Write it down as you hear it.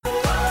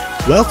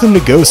Welcome to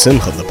Go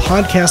Simcha, the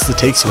podcast that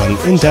takes you on an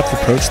in-depth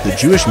approach to the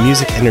Jewish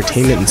music,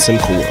 entertainment, and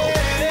Simcha world.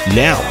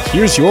 Now,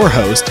 here's your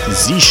host,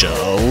 Zisha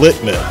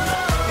Littman.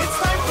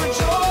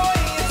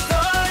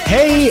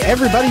 Hey,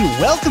 everybody,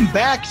 welcome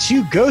back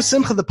to Go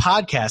Simcha, the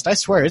podcast. I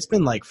swear, it's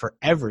been like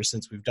forever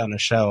since we've done a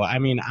show. I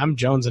mean, I'm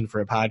jonesing for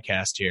a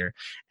podcast here,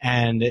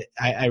 and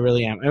I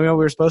really am. I mean, we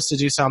were supposed to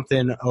do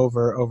something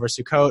over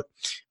Sukkot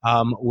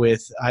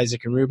with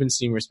Isaac and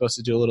Rubenstein. We were supposed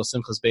to do a little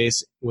Simcha's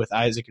Base with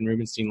Isaac and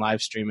Rubenstein,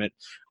 live stream it.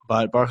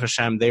 But Baruch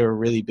Hashem, they were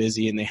really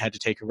busy and they had to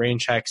take a rain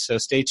check. So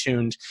stay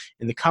tuned.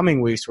 In the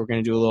coming weeks, we're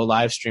going to do a little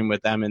live stream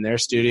with them in their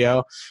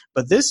studio.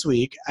 But this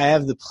week, I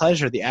have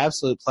the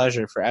absolute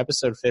pleasure for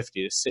episode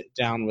 50 to sit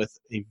down with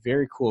a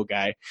very cool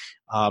guy.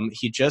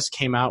 He just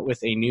came out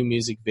with a new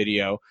music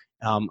video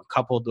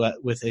coupled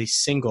with a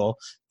single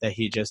that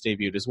he just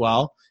debuted as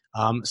well.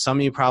 Some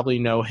of you probably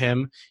know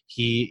him.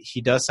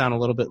 He does sound a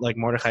little bit like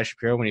Mordechai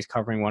Shapiro when he's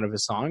covering one of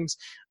his songs,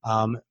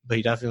 but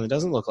he definitely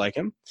doesn't look like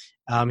him.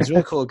 He's a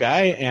really cool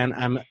guy, and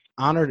I'm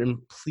honored and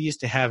pleased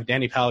to have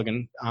Danny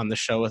Peligan on the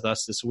show with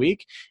us this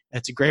week.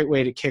 It's a great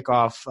way to kick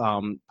off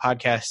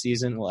podcast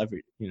season, with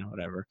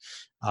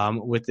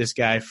this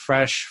guy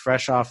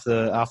fresh off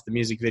the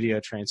music video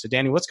train. So,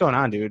 Danny, what's going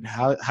on, dude?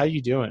 How you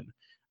doing?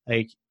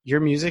 Like, your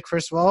music,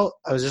 first of all,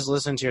 I was just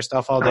listening to your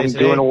stuff all day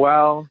today. I'm doing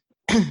well.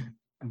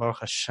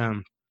 Baruch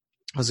Hashem.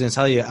 I was going to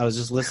tell you, I was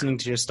just listening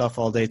to your stuff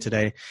all day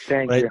today.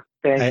 Thank you.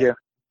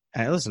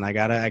 Hey, listen, I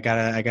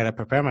gotta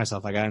prepare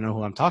myself. I gotta know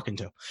who I'm talking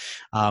to.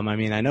 I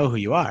mean, I know who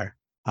you are.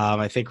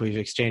 I think we've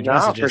exchanged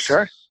messages. For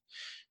sure.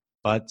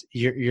 But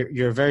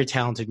you're a very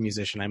talented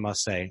musician, I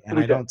must say, and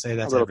I don't say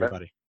that to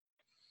everybody.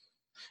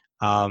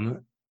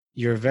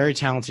 You're a very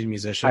talented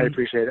musician. I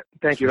appreciate it.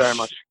 Thank you very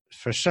much.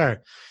 For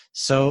sure.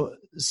 So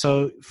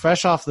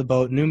fresh off the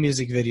boat, new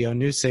music video,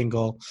 new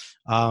single.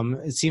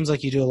 It seems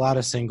like you do a lot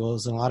of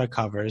singles and a lot of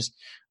covers.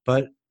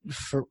 But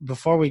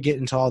before we get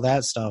into all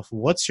that stuff,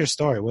 what's your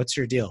story? What's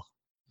your deal?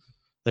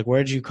 Like,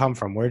 where'd you come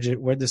from?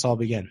 Where'd this all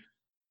begin?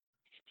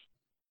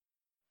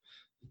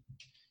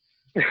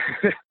 I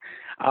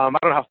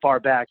don't know how far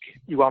back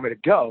you want me to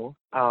go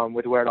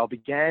with where it all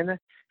began,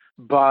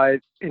 but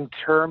in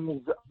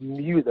terms of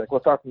music,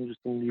 let's start from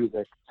just the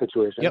music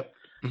situation. Yep.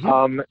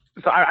 Mm-hmm.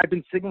 So I've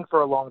been singing for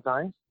a long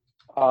time.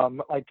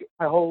 Like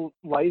my whole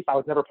life, I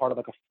was never part of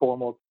like a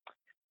formal,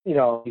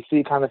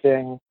 MC kind of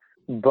thing,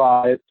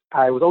 but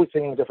I was always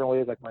singing in different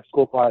ways, like my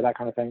school choir, that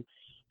kind of thing.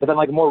 But then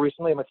like more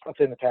recently, let's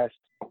say in the past,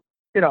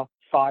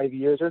 5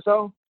 years or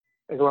so,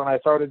 is when I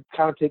started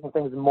kind of taking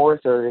things more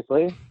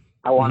seriously.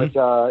 I wanted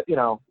to,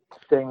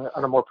 sing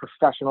in a more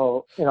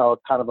professional,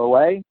 kind of a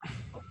way.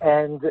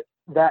 And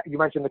that, you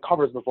mentioned the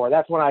covers before.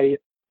 That's when I,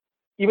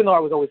 even though I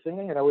was always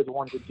singing and I always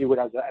wanted to do it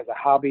as a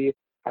hobby,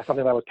 as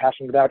something that I was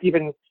passionate about,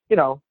 even,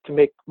 to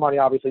make money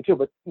obviously too,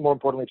 but more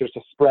importantly, just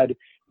to spread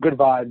good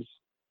vibes,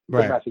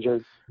 good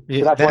messages.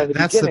 Yeah, so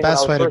that's the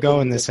best way to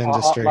go in this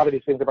industry. A lot of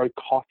these things are very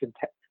cost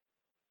intensive.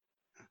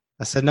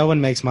 I said no one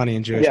makes money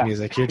in Jewish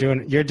music. You're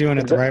doing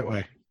it the right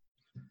way.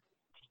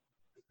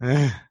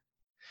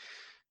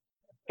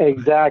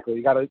 Exactly.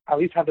 You got to at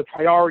least have the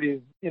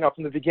priorities,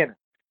 from the beginning.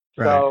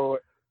 Right. So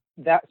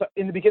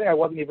in the beginning, I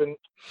wasn't even,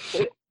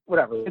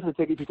 whatever.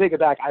 If you take it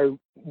back, I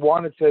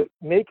wanted to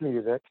make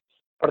music,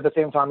 but at the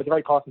same time, it's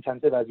very cost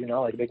intensive, as you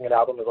know. Like making an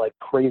album is like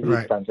crazy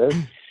expensive.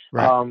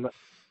 Right.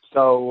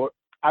 So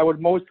I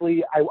would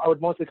mostly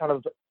kind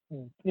of,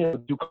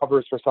 do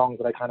covers for songs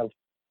that I kind of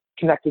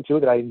connected to,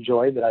 that I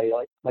enjoyed, that I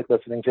like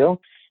listening to,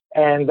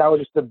 and that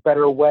was just a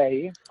better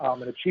way,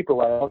 and a cheaper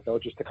way also,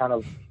 just to kind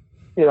of,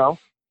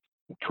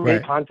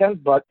 create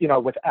content, but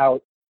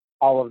without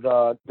all of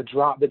the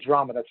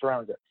drama that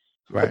surrounds it.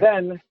 Right. But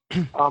then,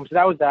 so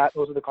that was that.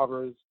 Those are the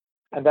covers,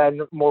 and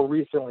then more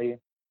recently,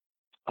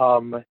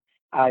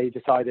 I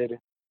decided,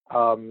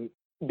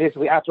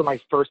 basically after my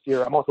first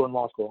year, I'm also in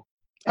law school.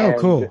 Oh,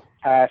 cool.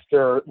 I'm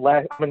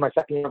in my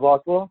second year of law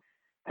school,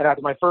 and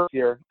after my first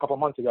year, a couple of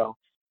months ago,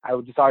 I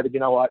decided,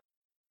 you know what,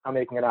 I'm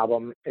making an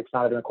album. It's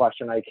not even a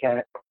question. I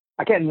can't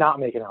not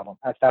make an album.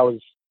 It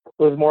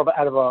was more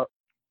out of a,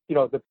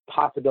 the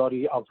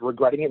possibility of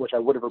regretting it, which I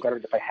would have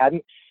regretted if I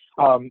hadn't.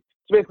 So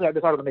basically, I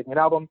decided to make an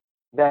album.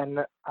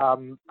 Then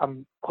I'm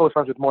close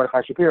friends with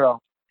Mordechai Shapiro,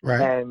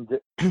 and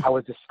I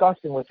was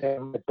discussing with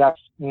him the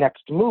best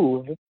next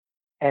move,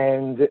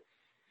 and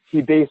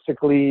he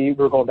basically, we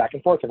were going back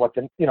and forth of what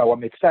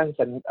makes sense.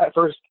 And at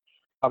first,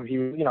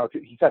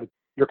 he said,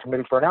 "You're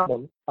committed for an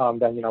album,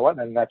 then you know what?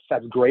 Then that's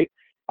great."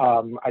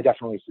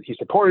 He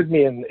supported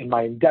me in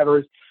my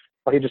endeavors,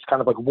 but he just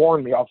kind of like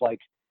warned me of like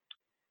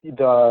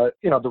the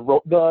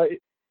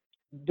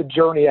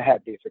journey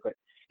ahead, basically.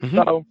 Mm-hmm.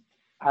 So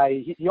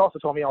he also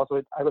told me, I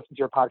listened to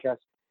your podcast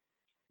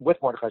with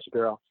Mordechai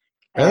Shapiro.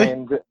 Really?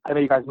 And I know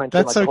you guys mentioned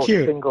that's like so the whole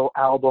cute. Single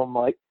album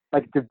like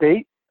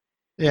debate.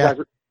 Yeah.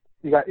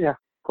 You got of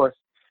course.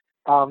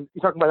 You're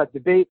talking about that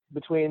debate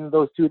between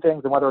those two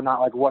things and whether or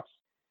not like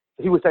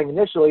he was saying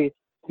initially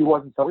he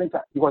wasn't so into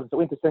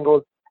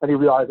singles, and he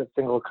realized that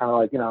singles kind of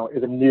like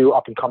is a new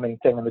up and coming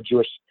thing in the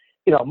Jewish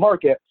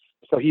market.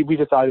 So we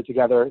decided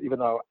together, even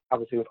though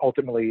obviously it was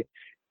ultimately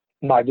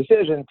my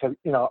decision to,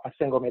 a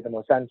single made the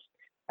most sense.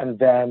 And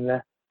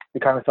then we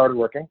kind of started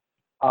working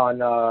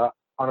on a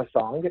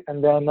song,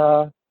 and then,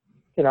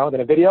 then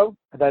a video,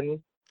 and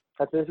then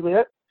that's basically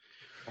it.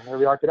 And here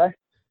we are today.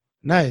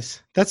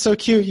 Nice. That's so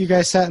cute. You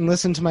guys sat and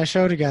listened to my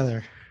show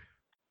together.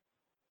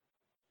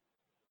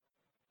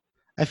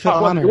 I feel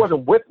honored. It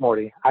wasn't with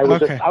Morty. I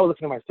was listening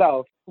to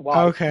myself.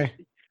 Wow. Okay.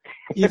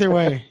 Either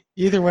way,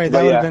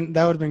 that would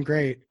have been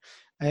great.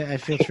 I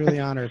feel truly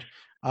honored.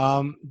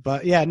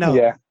 But yeah, no.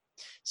 Yeah.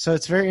 So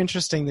it's very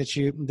interesting that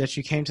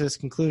you came to this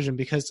conclusion,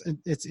 because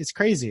it's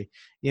crazy.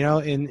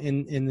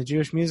 In the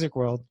Jewish music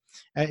world,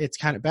 it's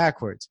kind of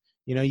backwards.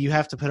 You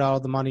have to put all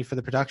the money for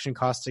the production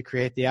costs to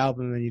create the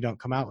album, and you don't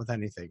come out with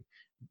anything,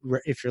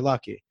 if you're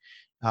lucky.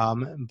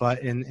 But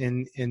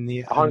in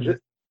the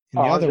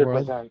other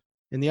world,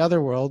 in the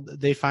other world,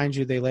 they find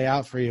you, they lay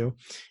out for you,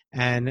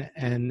 and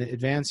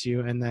advance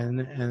you, and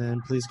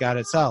then please God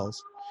it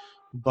sells.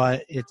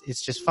 But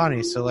it's just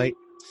funny. So like,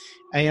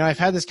 I've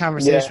had this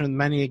conversation with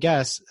many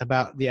guests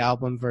about the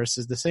album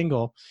versus the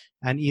single,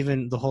 and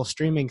even the whole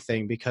streaming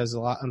thing, because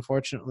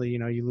unfortunately,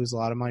 you lose a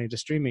lot of money to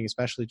streaming,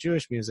 especially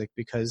Jewish music,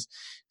 because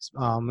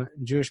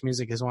Jewish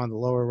music is one of the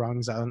lower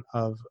rungs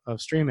of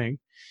streaming.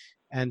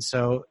 And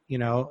so,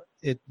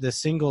 the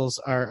singles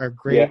are a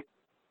great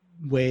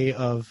way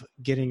of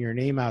getting your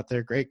name out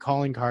there, great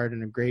calling card,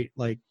 and a great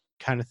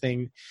kind of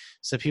thing.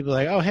 So people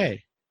are like, oh,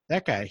 hey,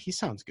 that guy, he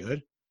sounds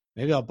good.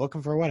 Maybe I'll book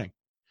him for a wedding,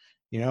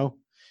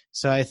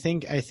 So I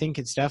think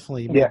it's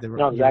definitely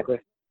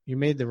you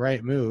made the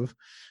right move.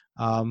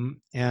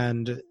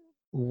 And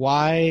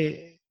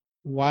why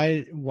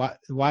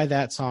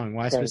that song?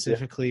 Why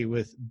specifically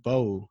with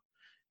Bo?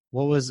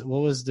 What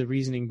was the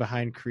reasoning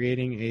behind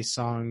creating a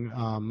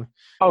song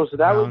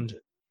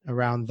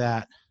around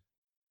that?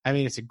 I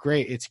mean, it's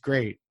great. It's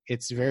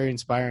very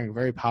inspiring,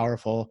 very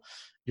powerful.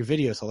 Your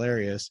video is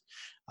hilarious.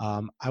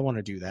 I want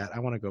to do that. I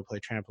want to go play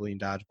trampoline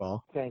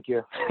dodgeball. Thank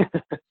you.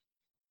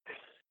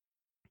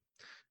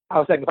 I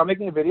was saying, if I'm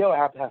making a video, I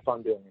have to have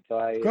fun doing it. So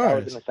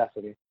that was a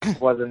necessity.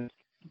 It wasn't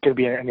going to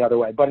be any other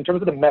way. But in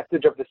terms of the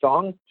message of the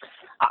song,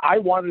 I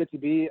wanted it to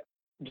be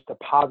just a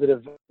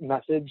positive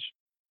message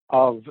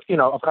of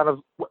kind of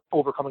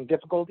overcoming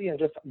difficulty and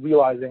just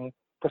realizing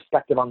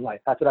perspective on life.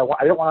 That's what I want.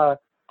 I didn't want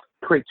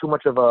to create too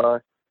much of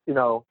a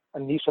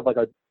niche of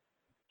a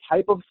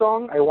type of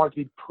song. I want it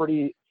to be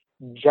pretty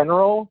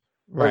general,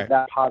 in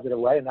that positive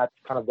way. And that's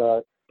kind of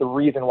the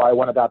reason why I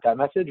went about that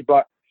message.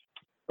 But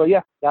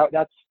yeah,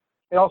 that's,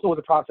 it also was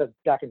a process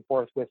back and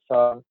forth with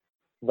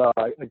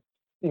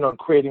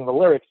creating the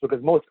lyrics, because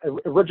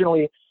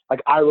originally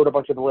I wrote a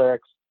bunch of the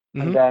lyrics,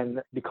 and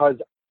then because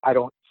I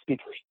don't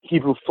speak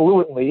Hebrew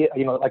fluently,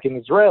 like in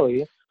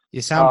Israeli,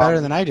 you sound better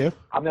than I do.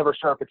 I'm never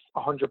sure if it's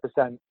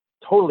 100%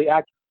 totally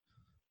accurate.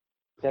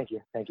 Thank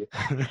you.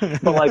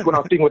 But when I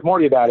was speaking with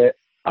Morty about it,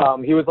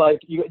 he was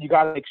like, you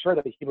got to make sure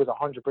that he was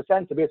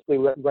 100%. So basically,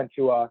 we went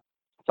to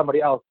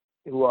somebody else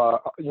who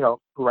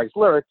writes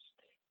lyrics.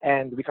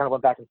 And we kind of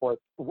went back and forth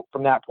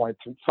from that point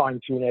to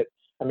fine tune it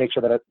and make sure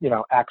that it,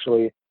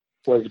 actually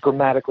was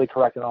grammatically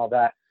correct and all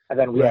that. And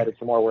then we added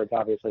some more words,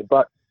 obviously.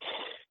 But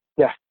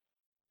yeah,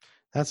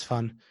 that's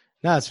fun.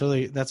 No, that's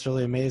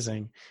really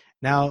amazing.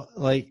 Now,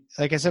 like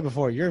I said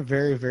before, you're a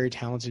very, very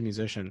talented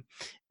musician,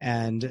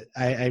 and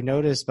I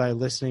noticed by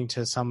listening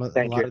to a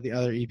lot of the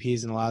other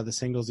EPs and a lot of the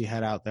singles you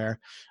had out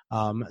there,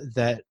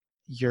 that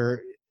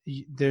you're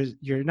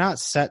not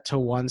set to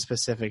one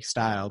specific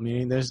style.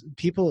 Meaning,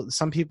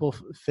 some people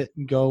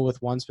go with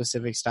one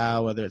specific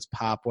style, whether it's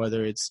pop,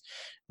 whether it's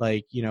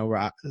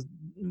rock,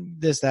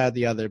 this, that,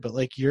 the other.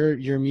 But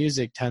your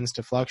music tends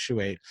to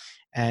fluctuate,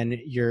 and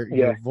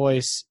your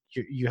voice,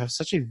 you have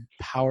such a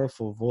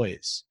powerful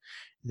voice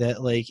that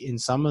in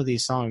some of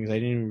these songs, I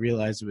didn't even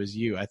realize it was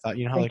you. I thought,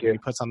 when you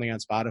put something on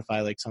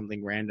Spotify,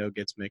 something rando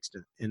gets mixed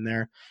in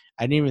there,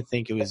 I didn't even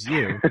think it was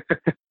you.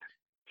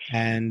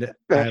 And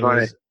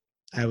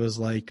I was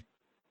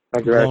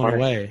blown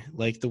away.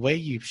 The way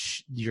you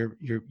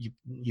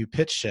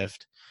pitch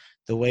shift,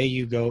 the way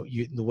you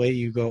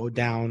go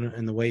down,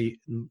 and the way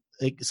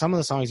some of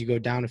the songs you go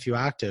down a few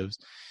octaves,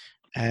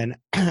 and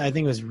I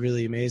think it was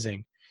really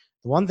amazing.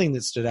 The one thing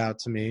that stood out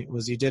to me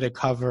was you did a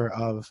cover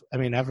of.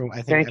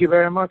 Thank you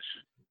very much.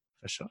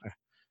 For sure.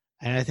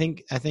 And I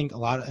think a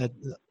lot of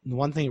the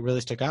one thing that really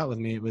stuck out with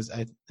me was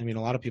a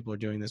lot of people are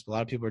doing this, but a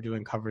lot of people are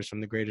doing covers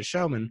from The Greatest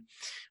Showman.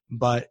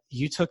 But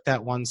you took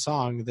that one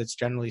song that's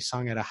generally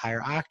sung at a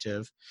higher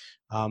octave,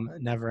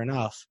 Never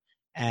Enough,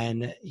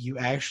 and you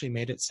actually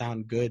made it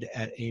sound good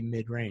at a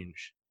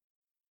mid-range.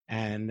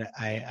 And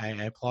I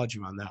applaud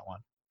you on that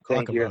one.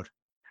 Thank you.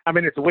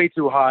 It's way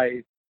too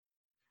high.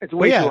 It's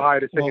way too high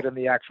to sing it in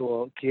the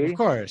actual key. Of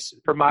course.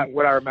 From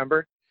what I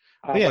remember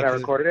when I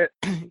recorded it.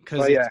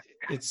 Because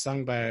it's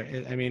sung by,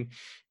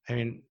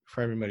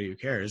 for everybody who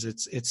cares,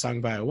 it's sung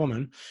by a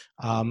woman.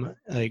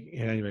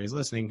 Anybody's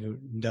listening who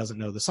doesn't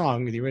know the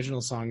song, the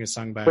original song is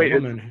sung by a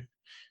woman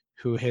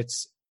who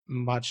hits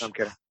much. I'm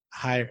kidding.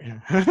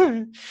 higher,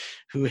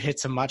 who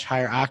hits a much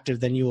higher octave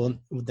than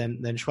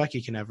than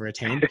Shweki can ever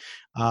attain.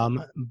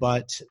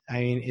 But I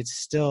mean, it's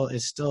still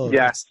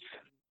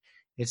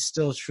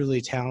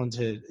truly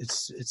talented.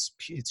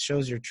 It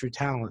shows your true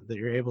talent that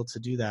you're able to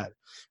do that.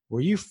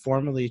 Were you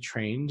formally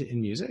trained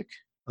in music,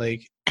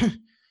 like,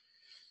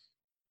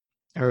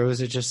 or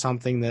was it just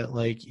something that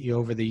like you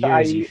over the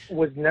years?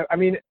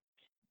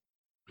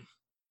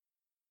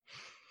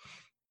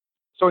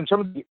 So in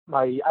terms of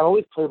I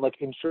always played like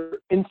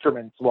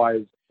instruments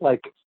wise,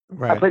 like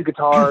Right. I played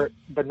guitar,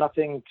 but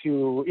nothing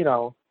too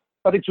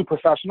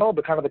professional,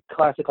 but kind of the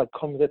classic like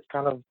kumsitz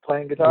kind of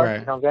playing guitar. Right.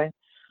 You know what I'm saying?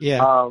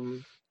 Yeah.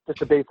 Just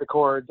the basic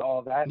chords, all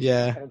of that.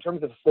 Yeah. And in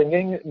terms of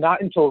singing,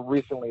 not until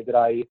recently did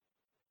I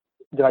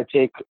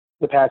take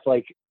the past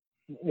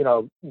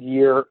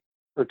year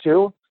or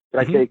two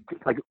I take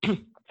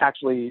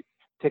actually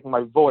taking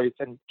my voice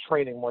and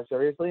training more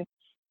seriously.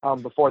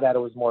 Before that, it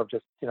was more of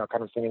just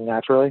kind of singing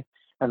naturally.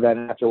 And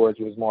then afterwards,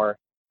 it was more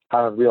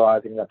kind of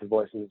realizing that the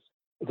voice is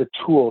a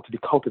tool to be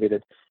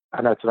cultivated.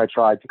 And that's what I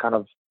tried to kind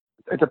of,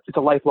 it's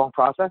a lifelong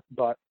process,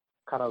 but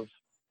kind of,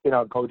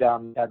 go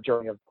down that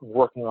journey of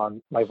working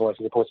on my voice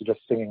as opposed to just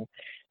singing.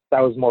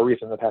 That was more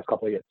recent in the past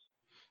couple of years.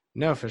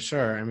 No, for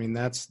sure. I mean,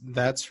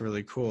 that's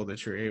really cool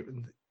that you're able.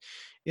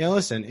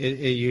 Listen,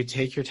 you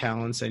take your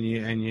talents and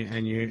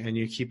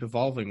you keep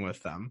evolving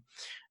with them.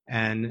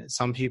 And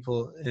some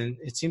people, and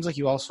it seems like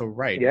you also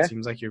write. Yeah. It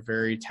seems like you're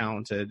very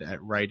talented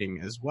at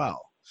writing as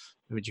well.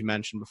 Which you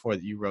mentioned before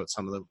that you wrote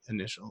some of the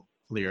initial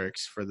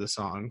lyrics for the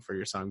song, for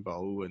your song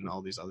Bo and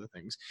all these other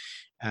things.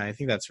 And I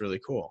think that's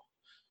really cool.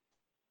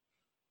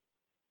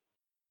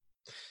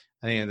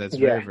 I think that's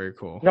very, very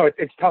cool. No,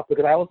 it's tough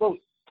because I also,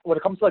 when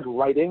it comes to like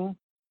writing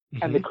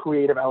and the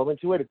creative element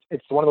to it,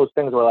 it's one of those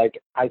things where like,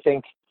 I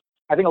think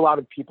a lot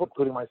of people,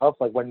 including myself,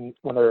 like when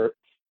they're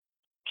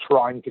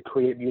trying to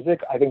create music,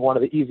 I think one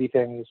of the easy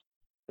things,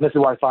 and this is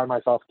why I find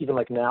myself even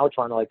like now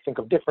trying to like think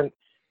of different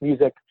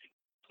music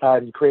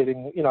and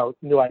creating,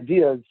 new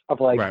ideas of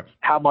like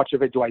how much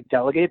of it do I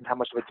delegate and how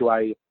much of it do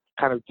I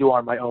kind of do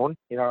on my own,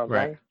 you know what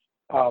I'm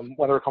saying?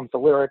 Whether it comes to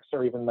lyrics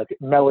or even like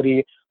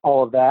melody,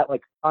 all of that,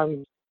 like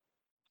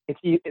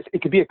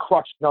it could be a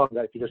crutch knowing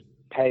that if you just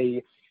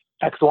pay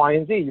X, Y,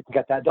 and Z, you can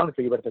get that done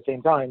for you. But at the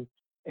same time,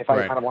 if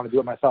I kind of want to do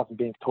it myself and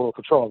be in total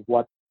control of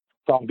what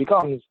song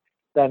becomes,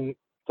 then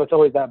so it's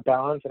always that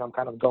balance, and I'm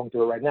kind of going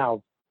through it right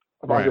now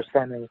of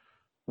understanding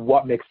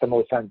what makes the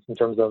most sense in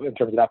terms of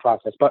that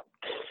process. But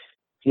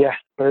yeah,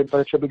 but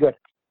it should be good.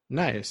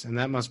 Nice. And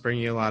that must bring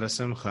you a lot of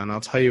simcha. And I'll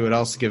tell you what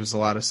else gives a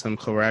lot of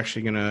simcha. We're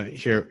actually going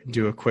to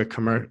do a quick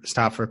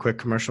stop for a quick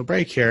commercial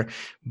break here.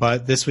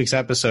 But this week's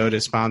episode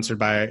is sponsored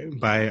by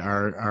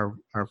our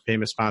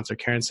famous sponsor,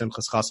 Karen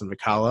Simchas Chassan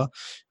V'Kala.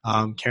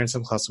 Karen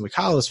Simchas Chassan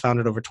V'Kala was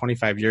founded over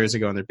 25 years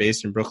ago, and they're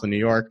based in Brooklyn, New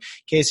York.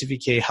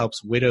 KSVK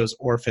helps widows,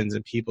 orphans,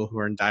 and people who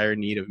are in dire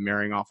need of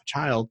marrying off a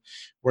child,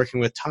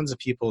 working with tons of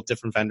people,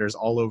 different vendors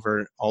all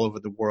over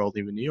the world,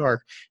 even New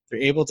York.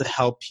 They're able to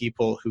help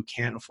people who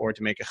can't afford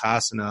to make a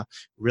chasana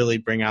really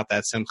bring out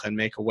that simcha and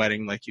make a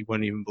wedding like you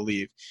wouldn't even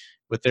believe.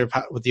 With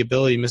the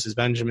ability, Mrs.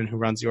 Benjamin, who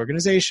runs the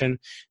organization,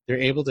 they're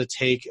able to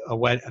take a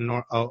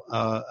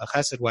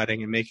chesed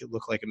wedding and make it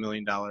look like $1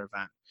 million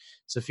event.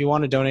 So if you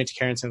want to donate to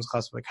Karen Simchas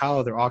Chassan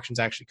V'Kala, their auction's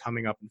actually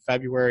coming up in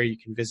February. You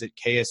can visit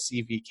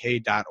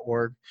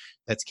kscvk.org.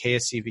 That's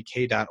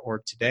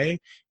kscvk.org today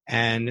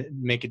and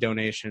make a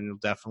donation. It'll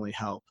definitely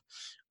help.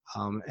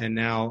 And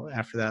now,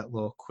 after that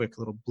quick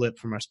little blip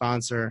from our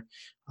sponsor,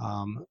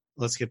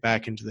 let's get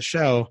back into the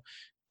show.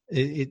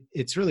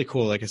 It's really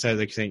cool. Like I said,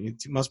 like saying,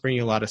 it must bring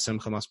you a lot of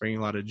simcha, must bring you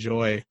a lot of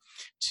joy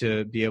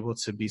to be able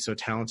to be so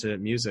talented at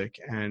music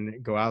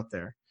and go out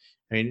there.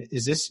 I mean,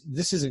 this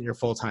isn't your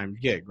full-time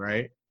gig,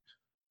 right?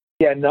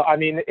 Yeah, no, I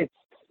mean, it's,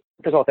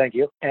 first of all, thank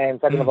you. And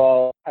second of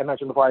all, I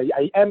mentioned before,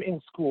 I am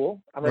in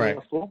school. I'm in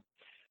middle school.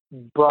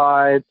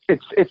 But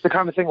it's the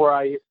kind of thing where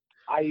I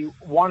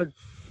want to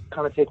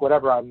kind of take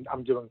whatever I'm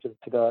doing to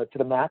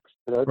the max,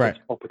 to the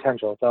full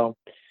potential. So,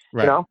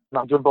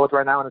 I'm doing both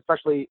right now, and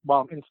especially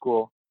while I'm in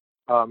school,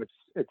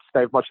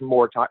 it's much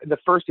more time. The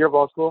first year of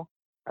law school,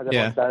 as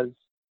everyone says,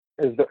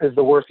 is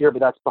the worst year,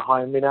 but that's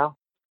behind me now.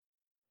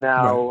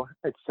 Now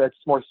it's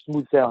more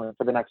smooth sailing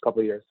for the next couple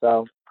of years.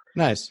 So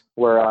nice.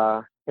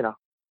 We're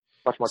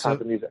much more time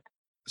for music.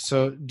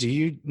 So do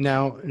you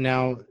now?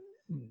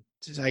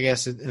 I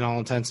guess in all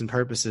intents and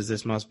purposes,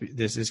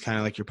 this is kind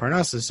of like your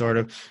parnasa sort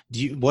of.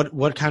 Do you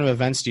what kind of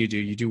events do you do?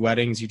 You do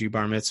weddings, you do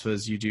bar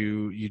mitzvahs, you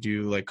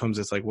do like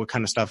kumsitz. Like what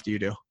kind of stuff do you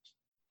do?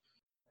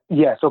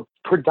 Yeah, so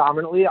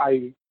predominantly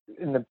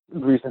in the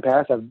recent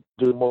past I've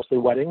doing mostly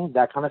weddings,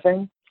 that kind of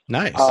thing.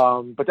 Nice.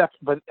 But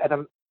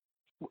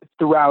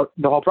throughout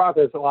the whole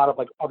process, a lot of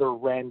like other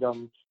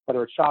random,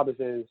 whether it's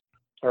Shabbos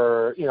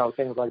or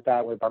things like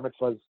that, with bar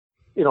mitzvahs,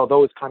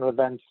 those kind of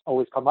events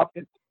always come up.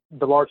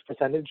 The large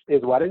percentage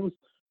is weddings,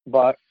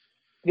 but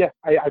yeah,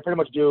 I pretty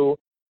much do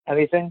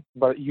anything,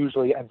 but it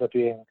usually ends up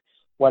being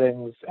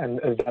weddings and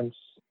events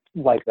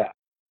like that.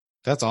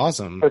 That's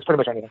awesome. So it's pretty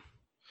much anything.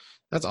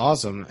 That's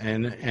awesome.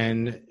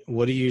 And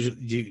what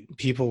do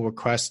people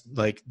request,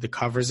 like the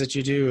covers that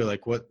you do, or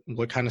like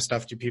what kind of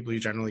stuff do people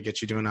generally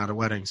get you doing out of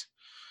weddings?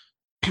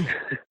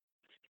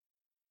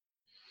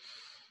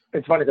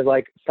 It's funny because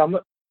like some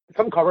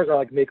covers are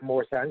like make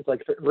more sense,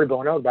 like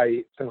Ribono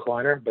by Tim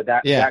Kleiner, but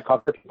that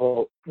cover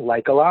people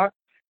like a lot.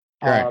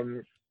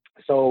 Right.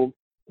 So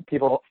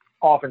people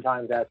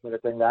oftentimes ask me to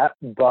sing that.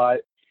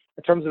 But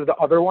in terms of the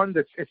other ones,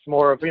 it's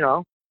more of,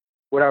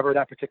 whatever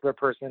that particular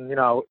person,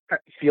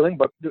 feeling.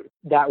 But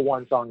that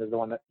one song is the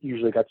one that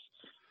usually gets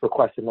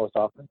requested most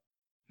often.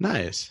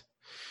 Nice.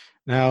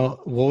 Now,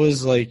 what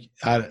was like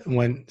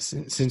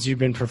since you've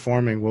been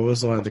performing, what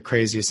was one of the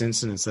craziest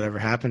incidents that ever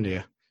happened to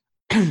you?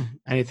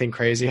 Anything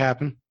crazy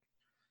happen?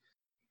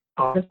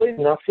 Honestly,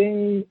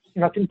 nothing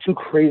too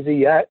crazy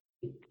yet.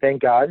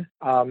 Thank God.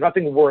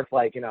 Nothing worth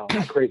like,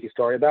 a crazy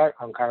story about.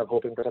 I'm kind of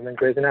hoping for something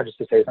crazy now just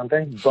to say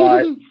something,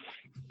 but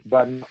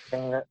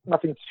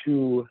nothing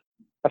too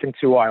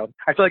wild.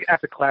 I feel like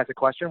that's a classic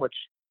question, which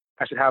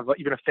I should have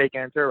even a fake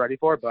answer ready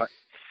for, but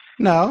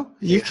no,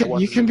 you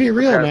can be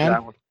real,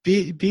 man.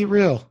 Be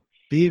real.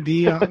 Be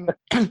No,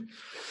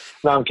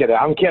 I'm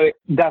kidding.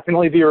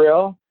 Definitely be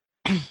real.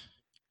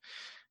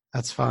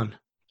 That's fun.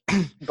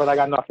 But I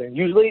got nothing.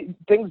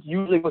 Things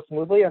usually go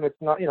smoothly, and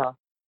it's not,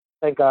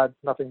 thank God,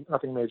 nothing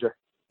major.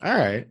 All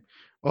right.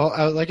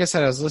 Well, like I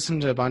said, I was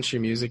listening to a bunch of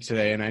your music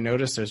today, and I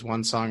noticed there's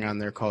one song on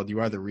there called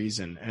 "You Are the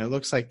Reason," and it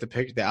looks like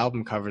the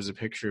album cover is a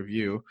picture of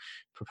you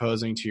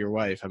proposing to your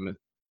wife.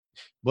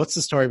 What's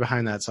the story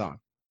behind that song?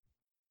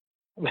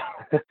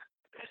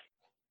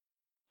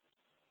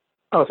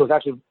 So it's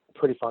actually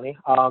pretty funny.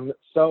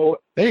 So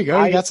there you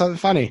go. You got something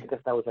funny. I guess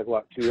that was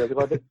like 2 years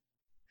ago.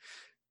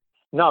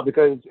 No,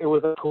 because it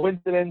was a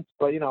coincidence,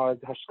 but it was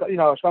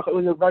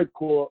a very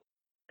cool,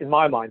 in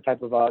my mind,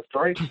 type of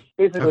story.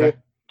 Basically, okay.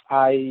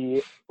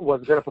 I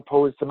was going to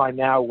propose to my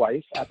now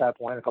wife at that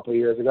point a couple of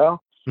years ago,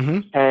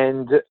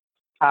 and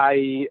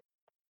the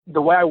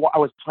way I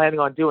was planning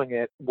on doing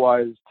it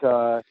was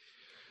to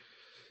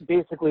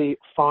basically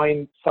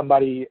find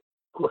somebody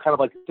who kind of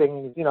like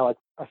sings, like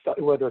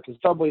whether it's a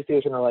subway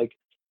station or like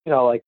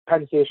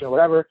Penn Station or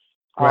whatever.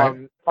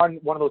 Right. Find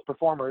one of those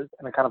performers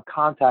and then kind of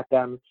contact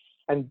them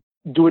and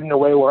do it in a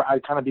way where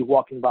I'd kind of be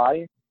walking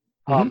by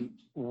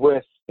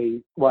with a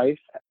wife,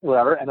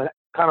 whatever, and then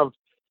kind of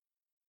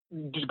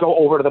just go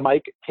over to the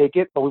mic, take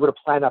it, but we would have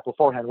planned that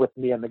beforehand with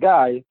me and the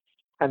guy,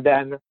 and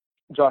then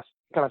just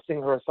kind of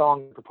sing her a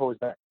song and propose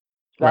there.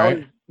 So that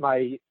was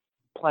my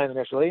plan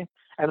initially.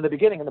 And in the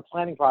beginning, in the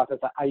planning process,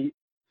 I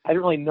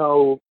didn't really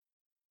know,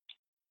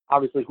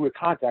 obviously, who to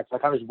contact. So I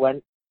kind of just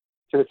went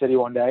to the city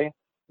one day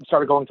and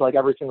started going to like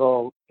every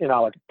single,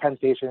 like Penn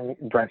Station,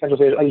 Grand Central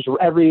Station. I used to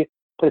every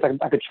place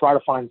I could try to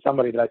find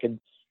somebody that I could,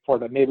 for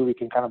that maybe we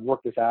can kind of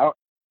work this out.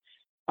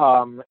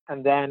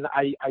 And then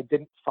I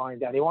didn't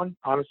find anyone,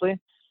 honestly. It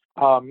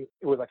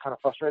was like kind of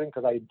frustrating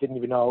because I didn't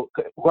even know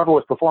whoever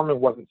was performing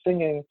wasn't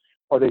singing,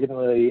 or it didn't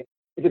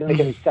make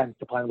any sense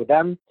to plan with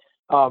them.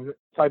 So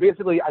I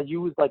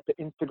used like the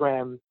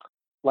Instagram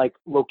like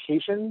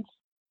locations.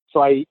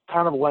 So I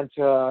kind of went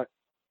to,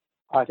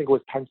 I think it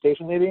was Penn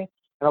Station maybe, and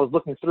I was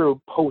looking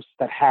through posts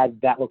that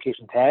had that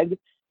location tagged.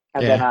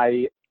 And then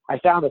I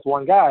found this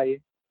one guy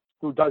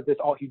who does this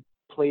he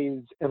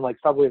plays in like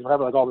subways and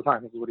whatever, like all the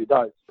time. This is what he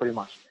does pretty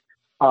much.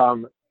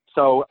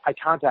 So I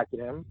contacted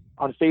him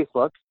on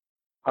Facebook,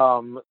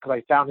 cause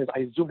I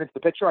zoomed into the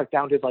picture. I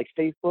found his like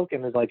Facebook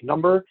and his like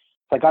number.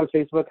 So I got his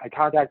Facebook. I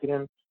contacted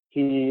him.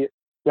 We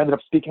ended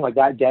up speaking like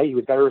that day. He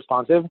was very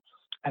responsive.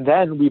 And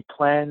then we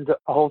planned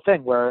a whole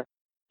thing where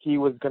he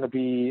was going to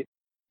be,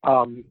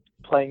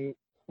 playing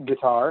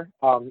guitar,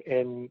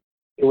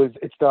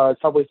 it's the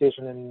subway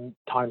station in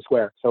Times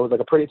Square. So it was like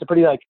it's a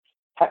pretty like,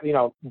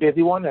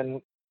 busy one.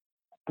 And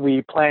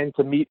we planned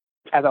to meet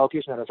at the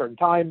location at a certain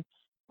time.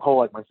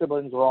 Like my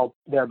siblings were all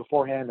there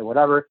beforehand or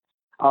whatever.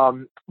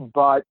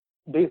 But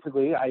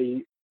basically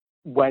I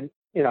went,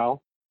 it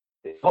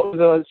was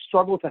a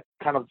struggle to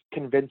kind of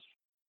convince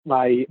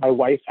my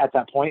wife at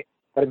that point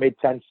that it made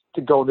sense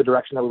to go in the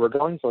direction that we were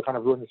going. So it kind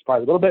of ruined the surprise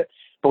a little bit,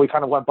 but we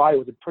kind of went by. It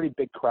was a pretty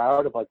big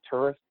crowd of like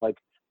tourists, like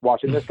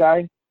watching this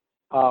guy.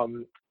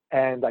 And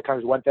I kind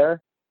of just went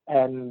there,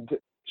 and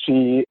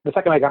the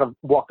second I kind of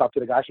walked up to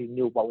the guy, she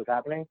knew what was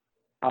happening.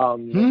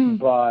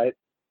 But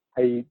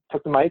I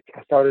took the mic,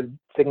 I started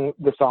singing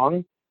the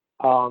song,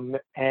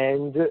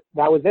 and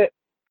that was it.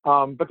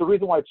 But the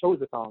reason why I chose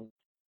the song,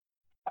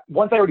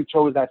 once I already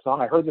chose that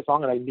song, I heard the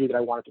song and I knew that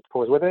I wanted to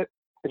propose with it.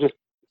 It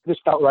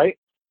just felt right.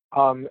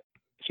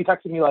 She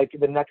texted me like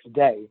the next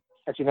day,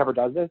 and she never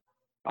does this,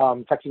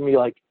 texted me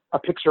like a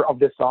picture of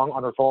this song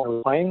on her phone I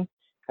was playing,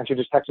 and she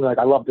just texted me like,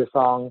 I love this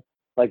song,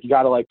 like you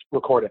gotta like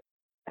record it.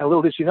 And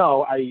little did she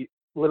know, I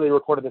literally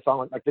recorded the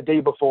song like the day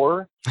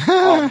before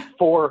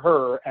for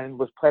her, and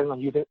was planning on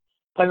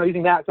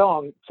using that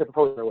song to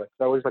propose her with.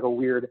 So it was like a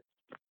weird,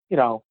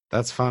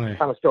 that's funny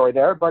kind of story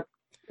there, but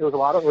it was a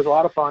lot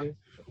of fun,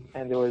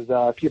 and it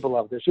was people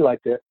loved it. She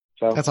liked it.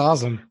 So that's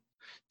awesome.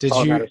 Did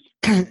you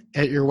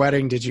at your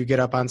wedding? Did you get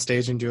up on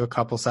stage and do a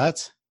couple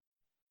sets?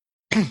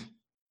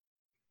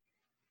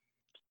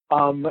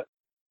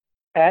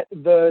 At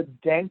the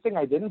dancing,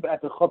 I didn't, but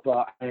at the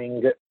chuppah,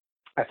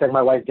 I sat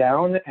my wife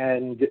down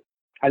and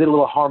I did a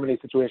little harmony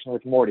situation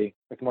with Morty,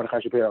 with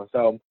Mordechai Shapiro.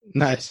 So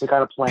Nice. we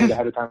kind of planned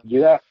ahead of time to do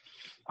that.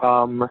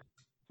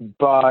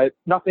 But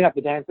nothing at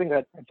the dancing.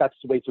 That's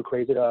way too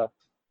crazy to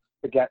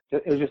get.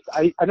 It was just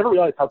I never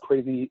realized how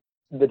crazy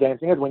the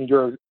dancing is when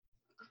you're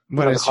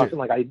But it's custom.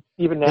 Like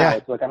even now,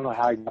 it's like I don't know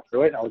how I got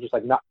through it. I was just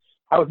like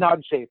I was not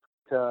in shape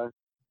to.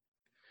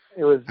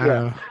 It was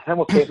I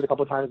almost fainted a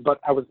couple of times, but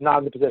I was not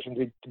in the position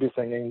to be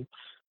singing.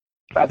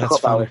 At the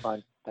club, I was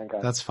fine. Thank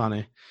God. That's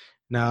funny.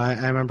 No,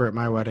 I remember at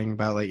my wedding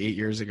about like 8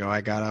 years ago,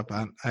 I got up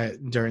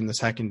during the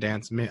second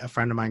dance. A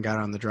friend of mine got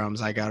on the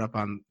drums. I got up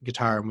on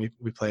guitar and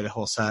we played a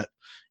whole set.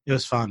 It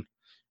was fun.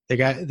 The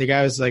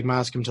guy was like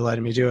masking to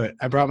letting me do it.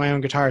 I brought my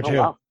own guitar too.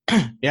 Wow.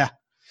 Yeah,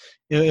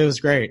 it was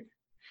great.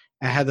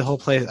 I had the whole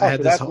place. I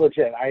had that's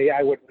legit.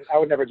 I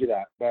would never do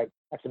that, but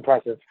that's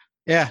impressive.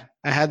 Yeah,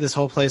 I had this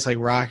whole place like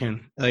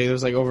rocking. Like it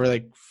was like over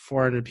like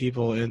 400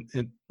 people.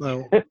 It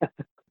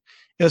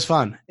was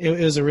fun. It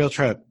was a real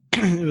trip.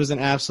 It was an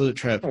absolute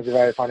trip. It was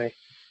very funny.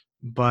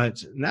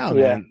 But no,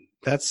 man,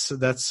 that's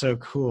so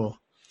cool.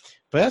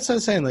 But that's what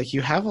I'm saying. Like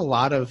you have a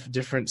lot of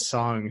different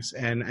songs,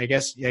 and I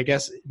guess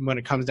when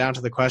it comes down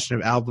to the question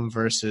of album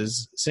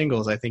versus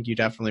singles, I think you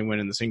definitely win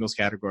in the singles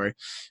category.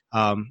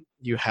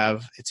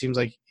 It seems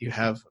like you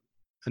have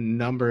a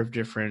number of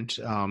different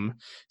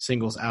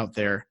singles out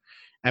there.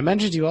 I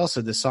mentioned to you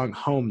also the song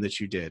 "Home" that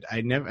you did.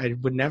 I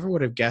would never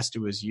have guessed it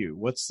was you.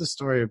 What's the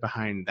story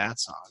behind that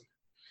song?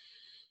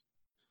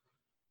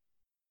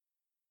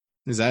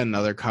 Is that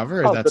another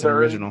cover or that's an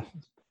original?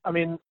 I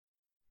mean,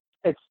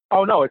 it's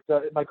Michael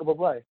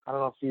Bublé. I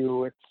don't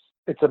know if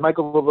it's a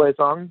Michael Bublé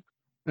song,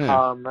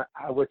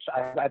 which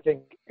I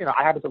think,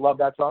 I happen to love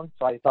that song.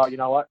 So I thought, you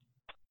know what,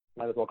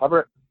 might as well cover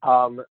it.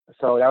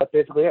 So that was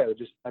basically it.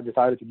 I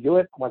decided to do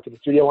it. Went to the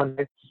studio one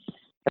day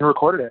and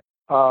recorded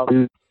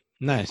it.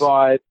 Nice.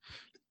 But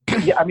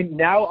yeah, I mean,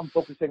 now I'm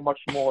focusing much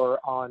more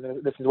on,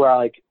 this is where I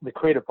like the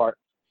creative part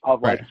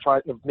of like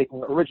trying of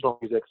making original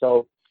music.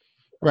 So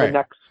the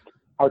next,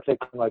 I would say,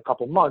 like a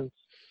couple months,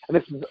 and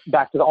this is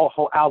back to the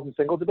whole album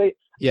single debate.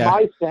 Yeah.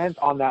 My stance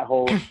on that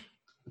whole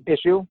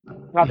issue,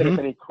 not that it's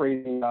any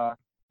crazy,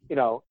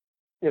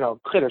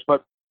 critters,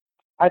 but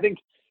I think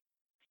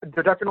there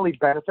are definitely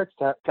benefits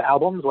to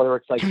albums, whether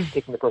it's like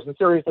taking the person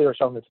seriously or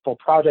showing it's a full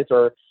project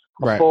or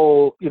a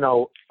full,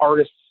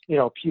 artist,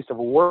 piece of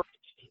work.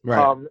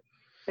 Right.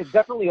 It's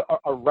definitely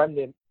a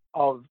remnant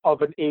of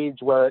an age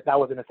where that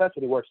was a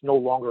necessity, where it's no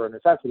longer a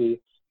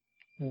necessity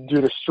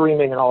due to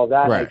streaming and all of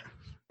that. Right. Like,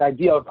 the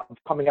idea of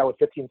coming out with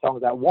 15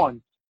 songs at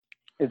once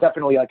is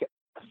definitely like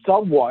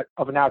somewhat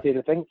of an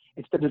outdated thing.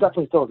 There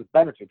definitely still is a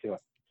benefit to it.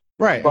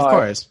 Right, but of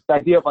course. The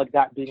idea of like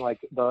that being like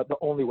the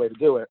only way to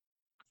do it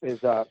is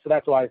so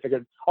that's why I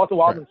figured. Also,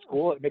 while I'm in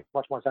school, it makes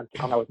much more sense to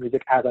come out with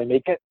music as I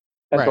make it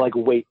than to like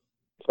wait.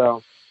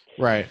 So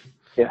right.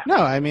 Yeah. No,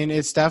 I mean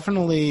it's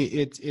definitely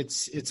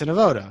it's an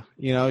avoda.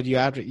 You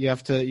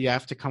have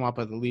to come up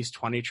with at least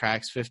 20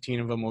 tracks. 15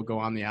 of them will go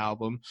on the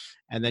album,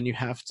 and then you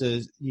have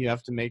to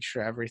make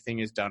sure everything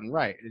is done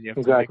right. You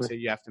have to mix it.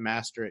 You have to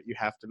master it. You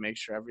have to make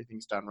sure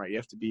everything's done right. You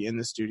have to be in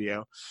the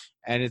studio,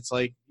 and it's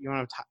like you don't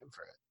have time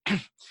for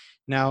it.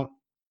 Now,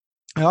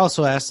 I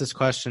also asked this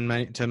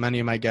question to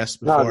many of my guests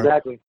before. No,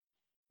 exactly.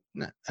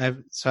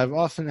 I've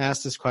often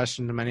asked this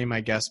question to many of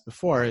my guests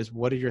before: is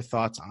what are your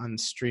thoughts on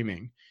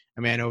streaming? I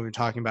mean, I know we've been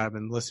talking about, I've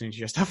been listening to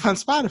your stuff on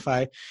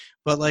Spotify,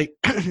 but like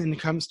when it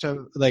comes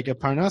to like a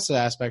Parnassa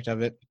aspect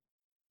of it,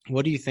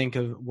 what do you think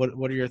of,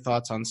 what are your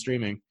thoughts on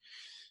streaming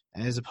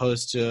as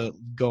opposed to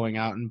going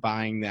out and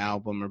buying the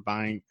album or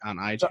buying on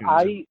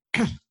iTunes?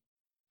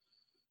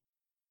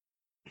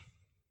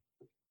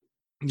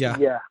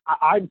 Yeah.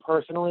 I'm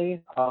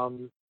personally,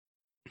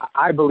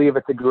 I believe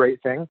it's a great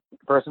thing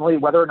personally,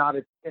 whether or not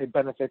it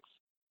benefits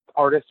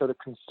artists or the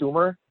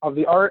consumer of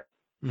the art.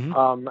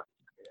 Mm-hmm.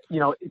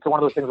 It's one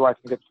of those things where I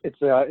think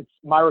it's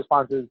my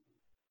response is,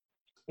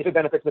 if it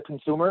benefits the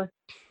consumer,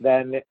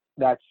 then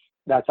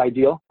that's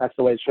ideal. That's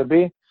the way it should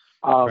be.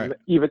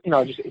 Even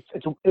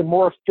it's a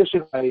more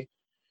efficient way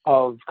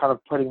of kind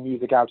of putting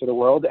music out to the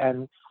world.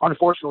 And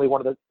unfortunately,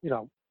 one of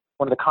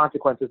the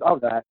consequences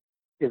of that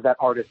is that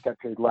artists get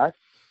paid less.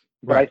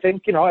 But I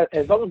think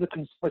as long as the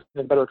consumer has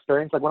a better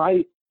experience, like when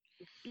I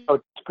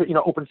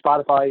open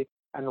Spotify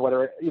and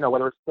whether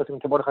it's listening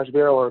to Mordechai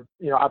Shapiro or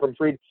Avram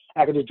Fried,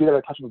 I can just do that at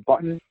a touch of a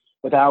button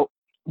without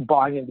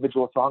buying an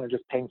individual song and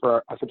just paying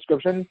for a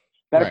subscription.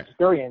 That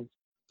experience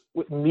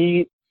with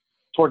me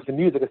towards the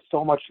music is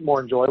so much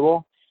more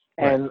enjoyable.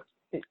 And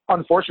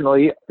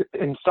unfortunately,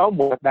 in some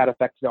way that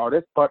affects the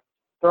artist, but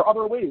there are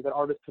other ways that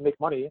artists can make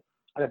money.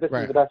 And if this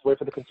is the best way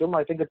for the consumer,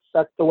 I think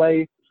that's the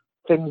way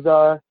things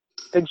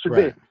should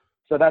be.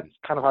 So that's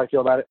kind of how I feel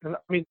about it. And I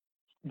mean,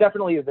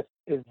 definitely is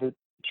the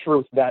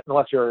truth that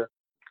unless you're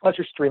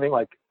streaming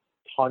like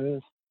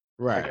tons,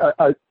 like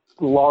a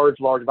large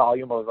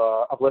volume of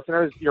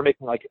listeners, you're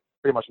making like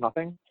pretty much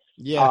nothing.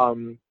 Yeah.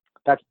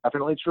 That's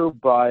definitely true.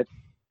 But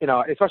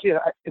especially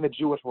in the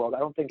Jewish world, I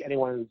don't think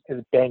anyone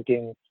is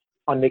banking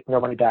on making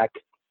their money back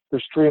through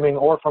streaming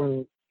or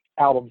from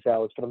album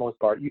sales for the most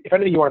part. If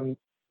anything, you want to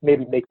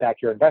maybe make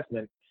back your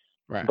investment,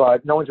 Right.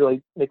 but no one's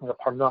really making a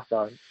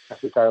parnasa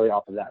necessarily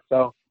off of that.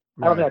 So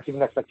I don't think that's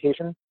even an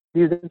expectation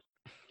these days.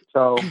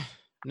 So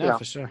no,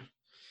 for sure.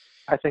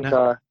 I think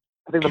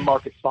the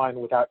market's fine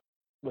without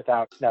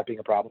that being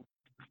a problem.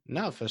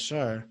 No, for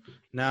sure.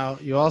 Now,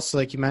 you also,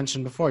 like you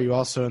mentioned before, you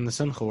also in the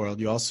simcha world,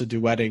 you also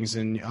do weddings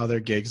and other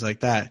gigs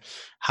like that.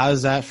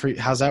 How's that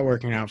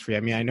working out for you?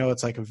 I mean, I know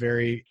it's like a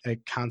very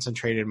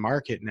concentrated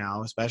market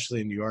now,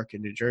 especially in New York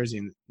and New Jersey,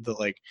 and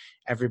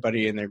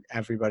everybody and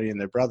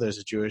their brother is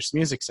a Jewish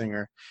music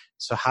singer.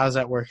 So how's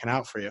that working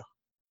out for you?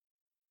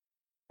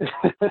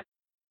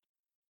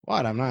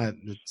 What? I'm not.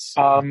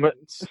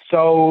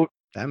 So.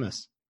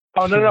 Demis.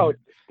 Oh no.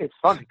 It's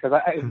funny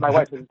because my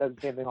wife does the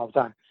same thing all the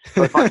time.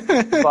 So it's funny.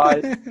 But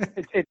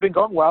it's been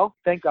going well,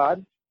 thank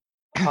God.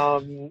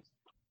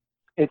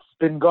 It's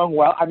been going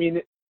well. I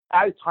mean,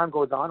 as time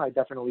goes on, there's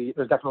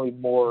definitely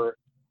more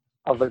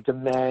of a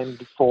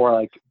demand for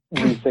like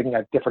me singing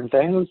at different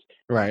things.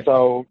 Right.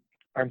 So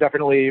I'm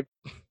definitely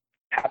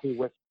happy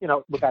with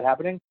that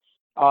happening.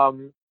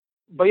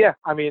 But yeah,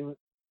 I mean,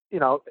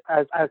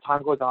 as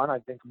time goes on, I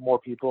think more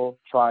people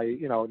try,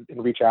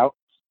 and reach out,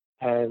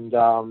 and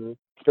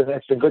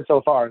it's been good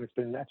so far, and it's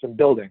been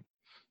building.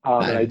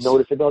 Nice. And I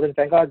noticed it building,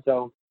 thank God.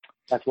 So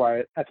that's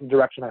the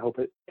direction I hope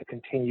it to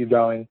continue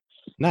going.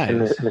 Nice. in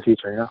the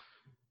future.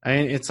 I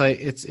mean, it's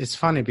like it's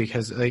funny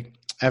because like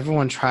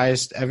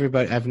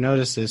everybody. I've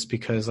noticed this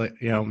because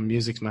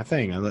music's my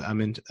thing. I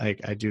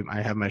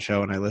have my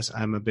show and I listen.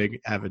 I'm an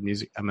avid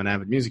music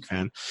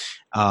fan,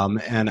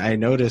 and I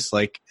notice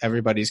like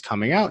everybody's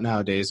coming out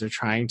nowadays. They're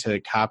trying to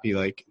copy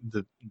like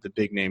the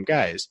big name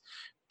guys.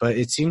 But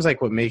it seems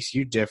like what makes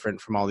you different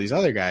from all these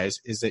other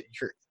guys is that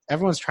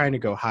everyone's trying to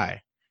go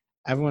high.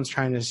 Everyone's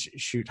trying to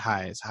shoot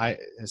high as high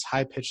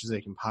pitch as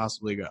they can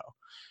possibly go.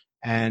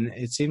 And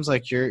it seems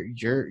like your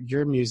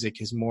music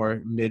is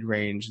more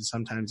mid-range and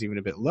sometimes even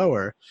a bit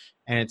lower,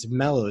 and it's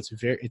mellow.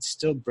 It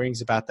still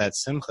brings about that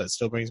simcha. It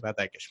still brings about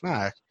that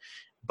geschmack,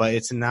 but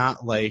it's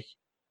not like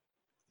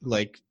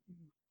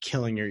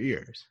killing your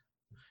ears.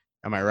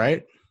 Am I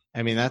right?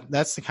 I mean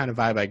that's the kind of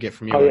vibe I get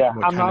from you. Oh yeah,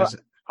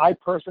 I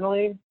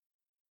personally.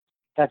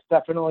 That's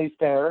definitely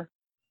fair.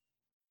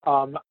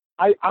 I'm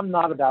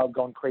not about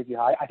going crazy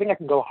high. I think I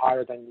can go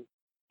higher than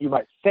you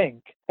might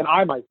think, and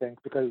I might think,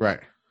 because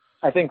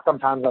I think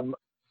sometimes I'm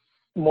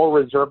more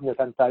reserved in the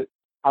sense that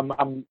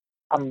I'm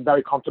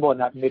very comfortable in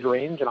that mid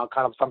range, and I'll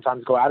kind of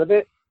sometimes go out of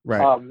it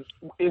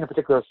in a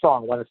particular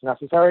song when it's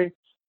necessary.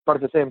 But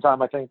at the same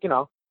time, I think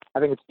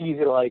it's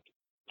easy to like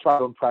try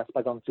to impress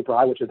by going super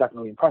high, which is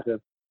definitely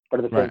impressive.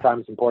 But at the same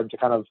time, it's important to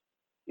kind of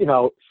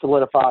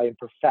solidify and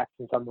perfect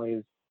in some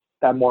ways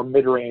that more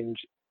mid-range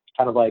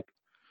kind of like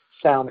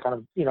sound, kind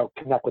of,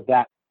 connect with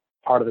that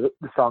part of the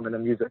song and the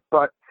music.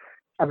 But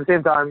at the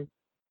same time,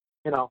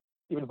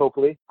 even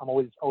vocally, I'm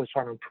always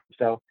trying to improve.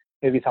 So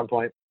maybe at some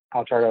point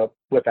I'll try to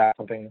whip out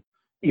something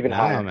even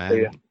higher. Man. For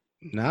you.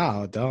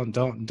 No, don't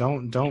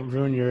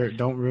ruin your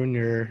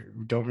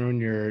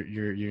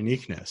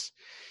uniqueness.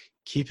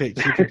 Keep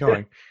it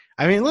going.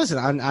 I mean, listen,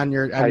 on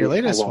your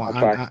latest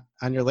song,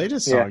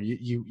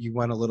 you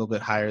went a little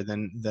bit higher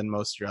than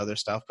most of your other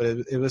stuff, but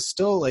it was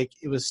still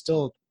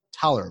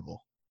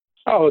tolerable.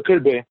 Oh, it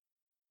could be.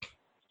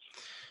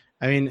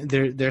 I mean,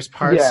 there's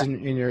parts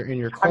in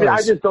your chorus. I mean,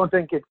 I just don't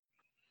think it's.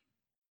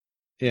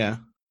 Yeah.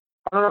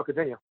 I don't know.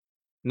 Continue.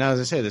 No,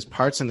 as I say, there's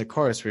parts in the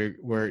chorus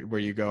where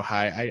you go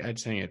high. I'd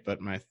sing it, but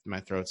my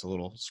throat's a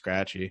little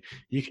scratchy.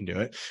 You can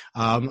do it.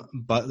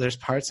 But there's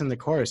parts in the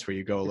chorus where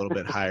you go a little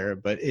bit higher,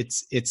 but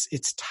it's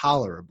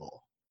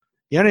tolerable.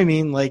 You know what I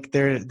mean? Like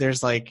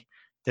there's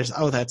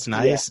oh, that's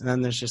nice, and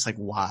then there's just like,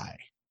 why?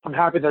 I'm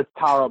happy that's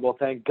tolerable.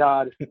 Thank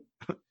God.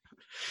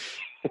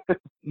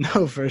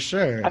 No, for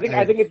sure. I think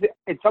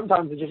it's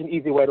sometimes it's just an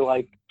easy way to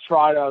like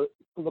try to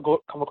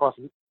come across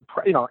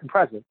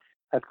impressive.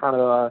 That's kind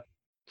of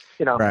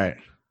right.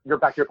 You're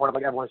back to your point of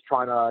like everyone's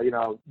trying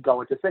to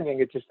go into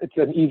singing. It's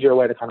an easier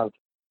way to kind of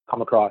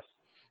come across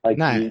like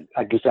you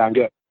sound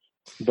good.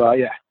 But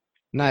yeah.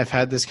 No, I've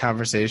had this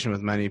conversation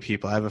with many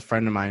people. I have a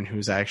friend of mine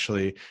who's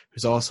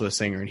also a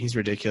singer, and he's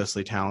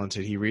ridiculously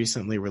talented. He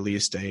recently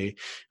released a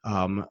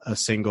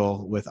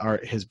single with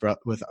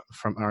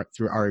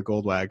through Ari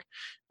Goldwag,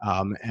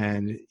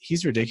 and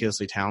he's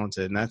ridiculously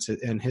talented. And that's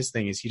it. And his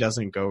thing is he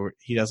doesn't go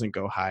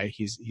high.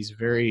 He's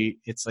very,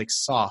 it's like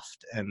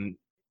soft and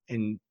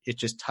it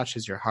just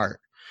touches your heart.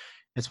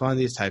 It's one of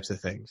these types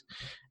of things.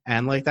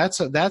 And like that's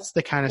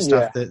the kind of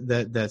stuff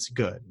that's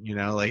good,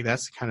 like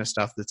that's the kind of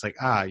stuff that's like,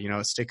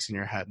 it sticks in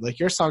your head. Like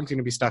your song's going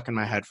to be stuck in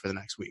my head for the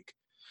next week.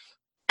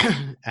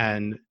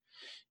 And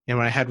when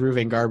I had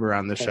Ruvain Garber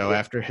on the show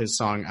after his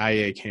song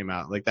Aye came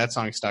out, like that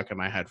song stuck in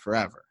my head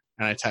forever.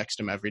 And I text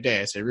him every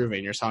day. I say,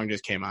 Ruvain, your song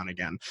just came on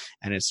again,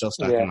 and it's still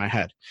stuck in my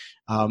head.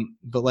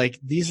 But like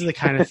these are the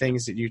kind of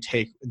things that you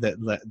take that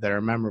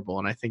are memorable,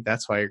 and I think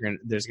that's why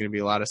there's going to be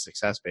a lot of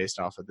success based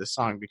off of this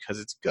song, because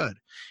it's good,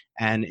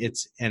 and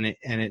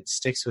it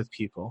sticks with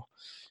people.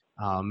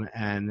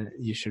 And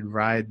you should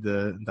ride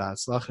the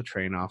Hatzlacha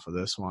train off of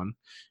this one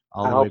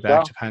all I the way hope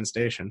back so. to Penn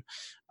Station.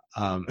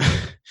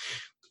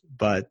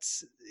 But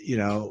you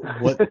know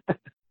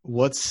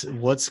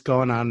what's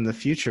going on in the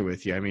future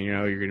with you? I mean, you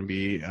know, you're going to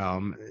be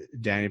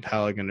Danny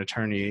Pelican,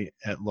 attorney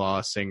at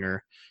law,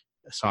 singer,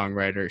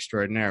 songwriter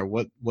extraordinaire.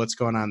 What's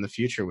going on in the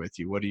future with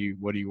you? What are you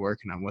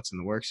working on? What's in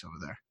the works over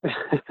there?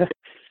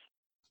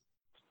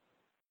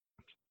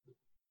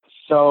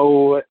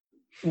 So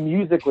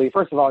musically,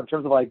 first of all, in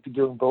terms of like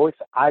doing both,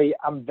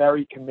 I'm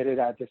very committed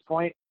at this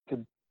point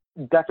to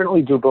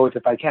definitely do both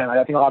if I can.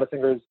 I think a lot of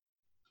singers,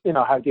 you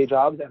know, have day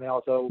jobs and they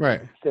also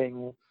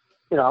sing,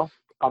 you know,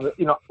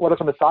 whether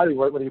it's on the side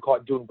or whether you call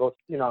it doing both,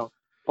 you know,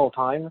 full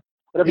time,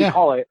 whatever you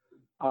call it.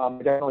 I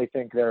definitely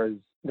think there's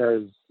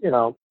you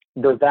know,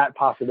 there's that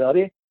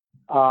possibility.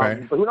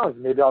 But who knows?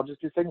 Maybe I'll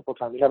just do singing full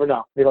time. You never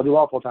know. Maybe I'll do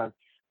all full time.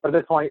 But at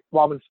this point,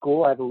 while I'm in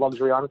school, I have the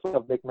luxury, honestly,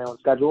 of making my own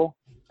schedule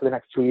for the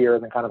next 2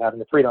 years and kind of having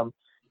the freedom.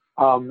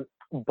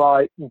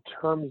 But in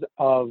terms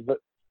of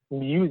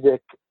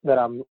music that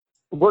I'm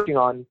working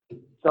on,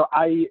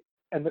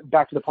 and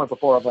back to the point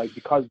before of like,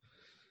 because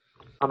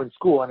I'm in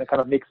school and it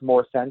kind of makes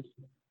more sense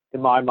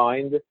in my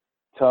mind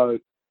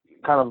to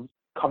kind of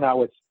come out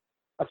with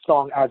a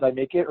song as I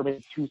make it, or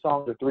maybe 2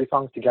 songs or 3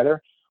 songs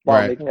together while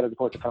I'm making it, as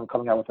opposed to kind of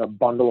coming out with a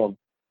bundle of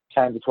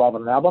 10 to 12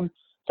 on an album.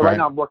 So right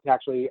now I'm working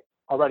actually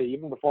already,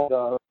 even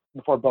before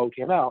Bo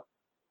came out,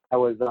 I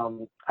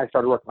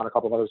started working on a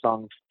couple of other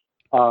songs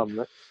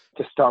to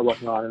start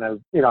working on,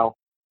 and you know,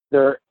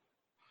 they're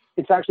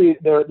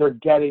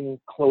getting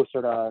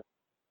closer to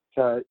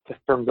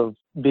terms of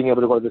being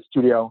able to go to the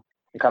studio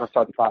and kind of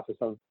start the process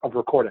of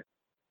recording.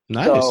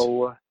 Nice.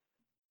 So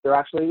they're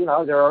actually, you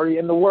know, they're already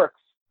in the works.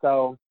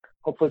 So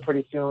hopefully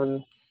pretty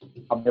soon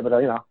I'll be able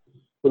to, you know,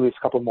 release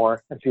a couple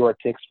more and see where it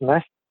takes from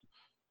there.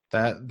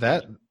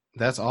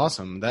 That's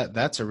awesome.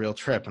 That's a real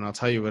trip. And I'll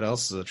tell you what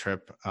else is a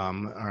trip.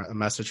 A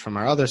message from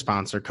our other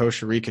sponsor,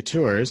 Kosher Rika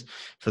Tours.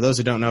 For those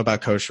who don't know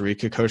about Kosher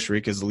Rika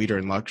is the leader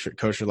in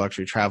kosher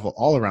luxury travel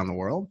all around the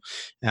world.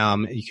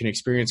 You can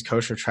experience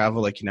kosher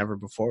travel like never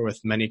before with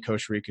many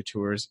Kosher Rika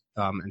tours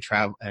and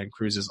travel and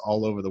cruises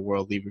all over the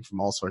world, leaving from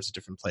all sorts of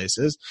different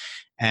places.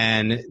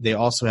 And they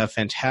also have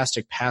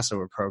fantastic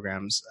Passover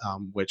programs,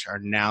 which are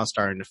now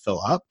starting to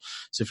fill up.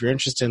 So if you're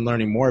interested in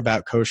learning more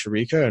about Kosher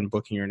Rika and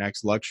booking your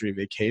next luxury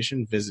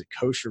vacation, visit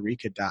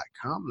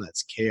kosherrika.com.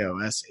 That's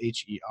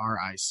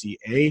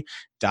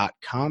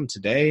KOSHERICA.com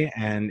today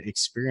and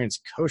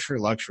experience kosher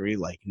luxury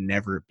like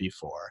never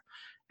before.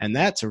 And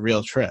that's a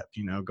real trip,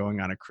 you know, going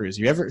on a cruise.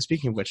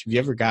 Speaking of which, have you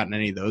ever gotten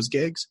any of those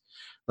gigs?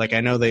 Like,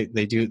 I know they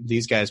do,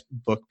 these guys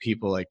book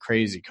people like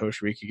crazy.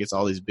 Kosher Rika gets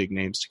all these big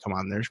names to come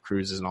on their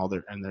cruises and all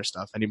their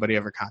stuff. Anybody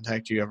ever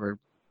contact you, ever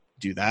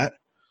do that?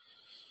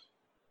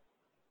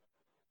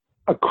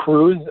 A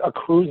cruise,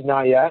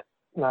 not yet.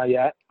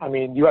 I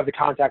mean, you have the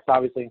contacts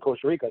obviously in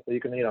Costa Rica, so you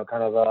can, you know,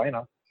 kind of, you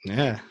know,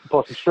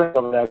 pull some strings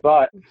over there.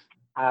 But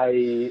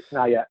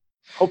not yet.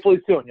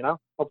 Hopefully soon, you know.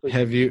 Hopefully.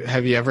 Have you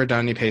ever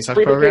done any Pesach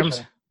programs?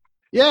 Vacation.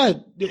 Yeah,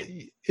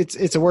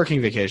 it's a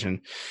working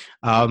vacation.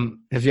 Have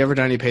you ever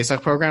done any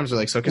Pesach programs or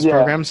like Sukkot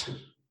programs?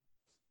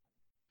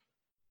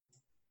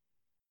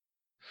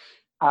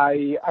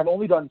 I've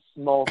only done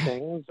small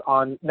things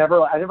I've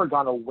never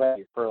gone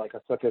away for like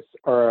a Sukkot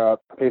or a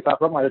Pesach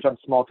program. I've done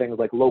small things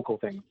like local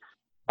things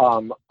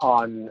on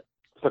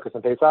Sukkot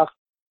and Pesach.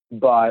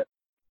 But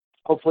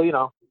hopefully, you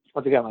know,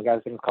 once again, like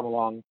as things come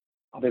along,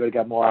 I'll be able to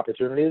get more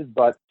opportunities.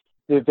 But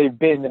they've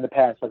been in the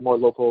past like more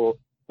local,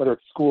 whether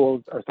it's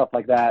schools or stuff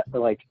like that, or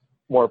like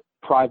more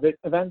private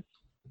events.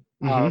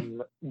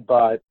 Mm-hmm.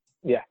 But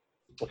yeah,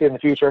 we'll see in the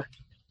future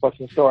what's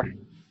in store.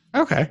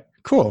 Okay,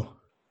 cool.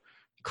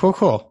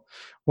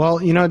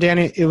 Well, you know,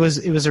 Danny, it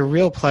was a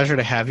real pleasure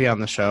to have you on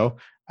the show.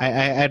 I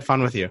had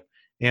fun with you.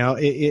 You know,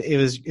 it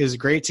was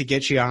great to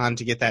get you on,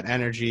 to get that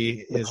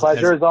energy. The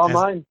pleasure is all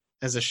mine.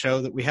 As a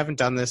show that we haven't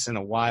done this in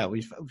a while.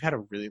 We've had a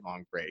really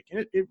long break,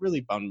 and it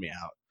really bummed me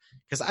out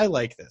because I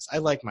like this. I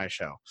like my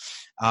show,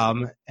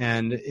 and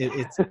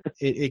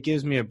it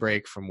gives me a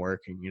break from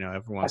working. You know,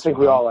 every once. I think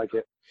we all like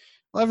it.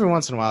 Well, every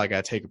once in a while I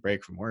got to take a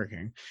break from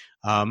working,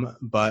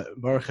 but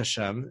Baruch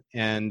Hashem,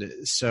 and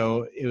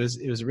so it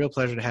was a real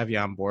pleasure to have you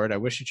on board. I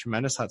wish you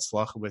tremendous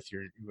hatzlacha with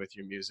your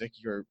music.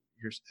 You're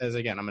as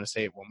again, I'm going to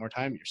say it one more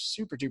time. You're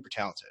super duper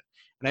talented,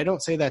 and I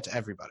don't say that to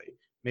everybody.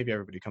 Maybe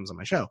everybody comes on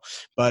my show,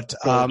 but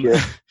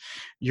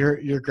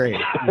you're great.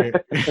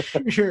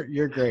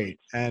 You're great,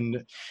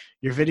 and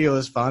your video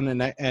is fun.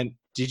 And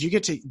did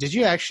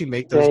you actually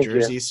make those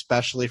jerseys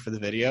specially for the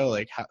video?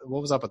 Like,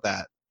 what was up with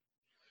that?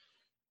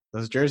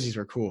 Those jerseys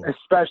were cool,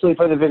 especially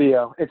for the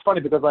video. It's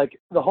funny because like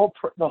the whole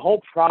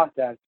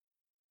process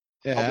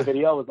of the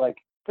video was like,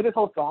 for this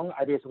whole song,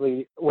 I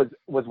basically was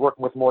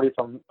working with Morty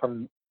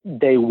from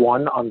day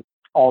one on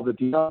all the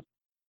details.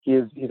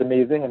 He's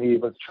amazing, and he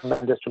was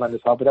tremendous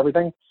help with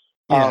everything.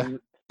 Yeah.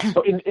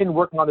 So in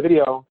working on the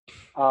video,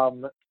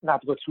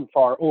 not to go too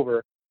far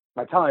over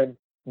my time,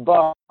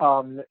 but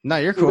no,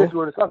 you're cool. We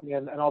were discussing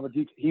and all the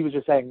he was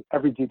just saying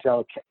every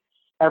detail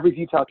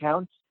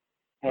counts.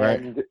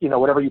 And,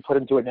 whatever you put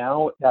into it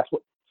now, that's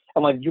what,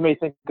 and like, you may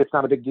think it's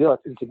not a big deal,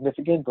 it's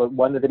insignificant, but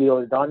when the video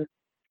is done,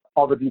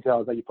 all the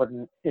details that you put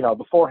in,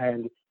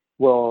 beforehand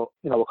will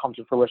come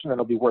to fruition and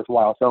it'll be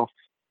worthwhile. So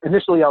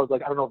initially I was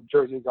like, I don't know if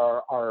jerseys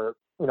are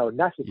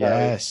necessary.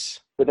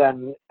 Yes. But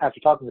then after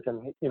talking with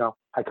him,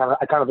 I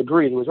kind of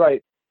agreed. He was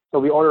right. So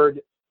we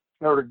ordered,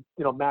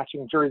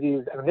 matching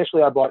jerseys. And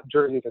initially I bought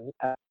jerseys and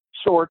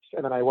shorts,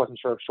 and then I wasn't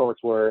sure if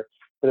shorts were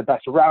the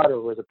best route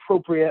or was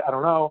appropriate. I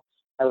don't know.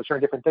 I was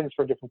trying different things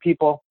for different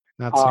people.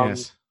 Not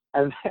serious.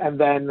 And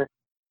then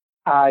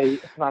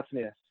it's not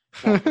serious.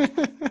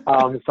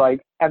 No. So I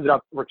ended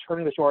up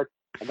returning the shorts.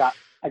 I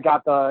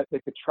got the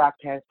track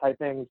pants type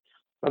things.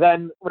 But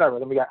then whatever.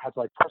 Then we had to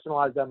like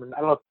personalize them, and I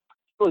don't know if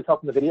it's really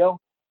tough in the video,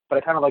 but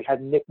I kind of like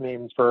had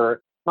nicknames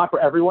for not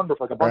for everyone, but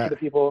for like a bunch of the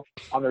people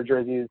on their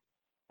jerseys,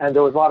 and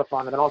there was a lot of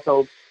fun. And then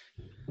also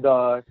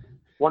the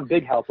one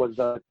big help was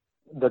the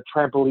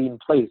trampoline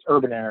place,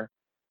 Urban Air.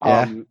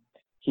 We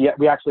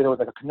actually, there was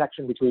like a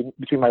connection between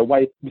my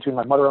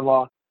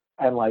mother-in-law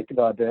and like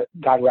the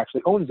guy who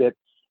actually owns it,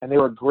 and they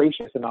were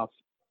gracious enough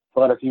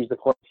to let us use the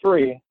court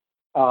free.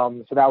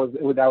 So that was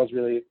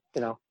really,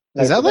 nice.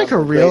 Is that like a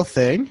real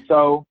thing?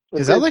 So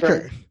is that like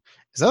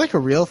a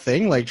real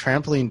thing? Like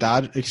extreme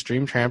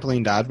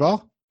trampoline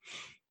dodgeball?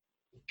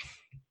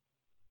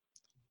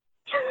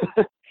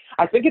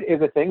 I think it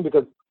is a thing,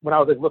 because when I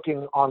was like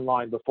looking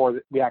online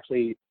before we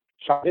actually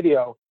shot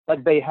video,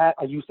 like they had,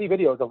 you see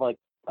videos of like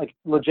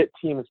legit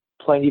teams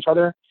playing each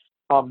other.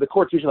 The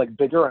court's usually like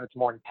bigger and it's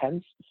more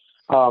intense.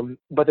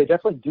 But they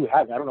definitely do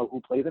have it. I don't know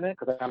who plays in it,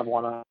 because I kind of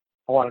want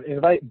an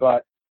invite,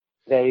 but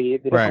they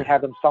definitely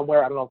have them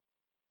somewhere. I don't know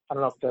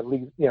if the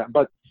league,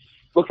 but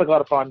looks like a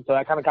lot of fun. So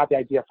I kind of got the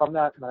idea from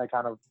that, and then I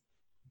kind of,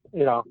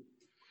 the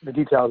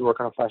details were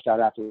kind of fleshed out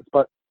afterwards.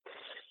 But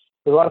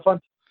it was a lot of fun.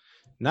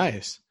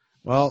 Nice.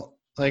 Well,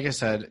 like I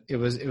said, it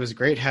was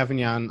great having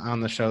you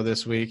on the show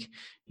this week.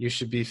 You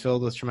should be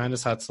filled with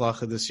tremendous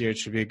hatzlacha this year. It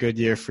should be a good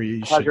year for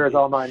you. Pleasure is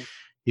all mine.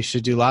 You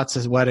should do lots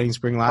of weddings,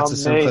 bring lots of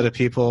simcha to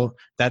people.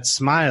 That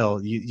smile,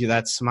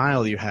 that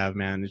smile you have,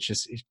 man. It's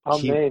just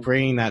keep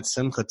bringing that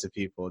simcha to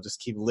people.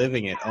 Just keep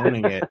living it,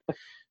 owning it.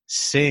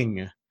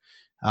 Sing.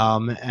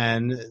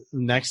 And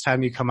next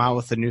time you come out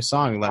with a new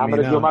song, let me know.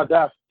 I'm gonna do my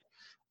best.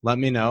 Let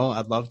me know.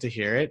 I'd love to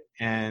hear it.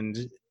 And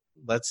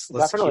let's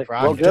Definitely. keep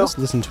rocking. You've just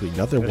listened to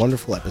another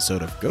wonderful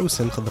episode of Go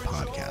Simcha the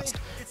podcast.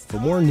 For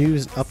more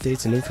news,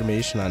 updates, and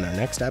information on our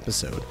next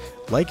episode,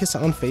 like us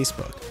on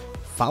Facebook,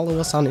 follow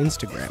us on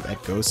Instagram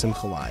at Go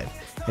Simcha Live,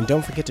 and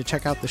don't forget to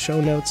check out the show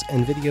notes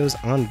and videos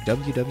on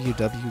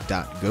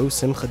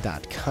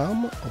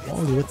www.gosimcha.com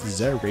along with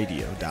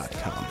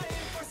zeradio.com.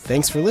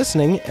 Thanks for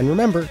listening, and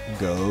remember,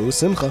 Go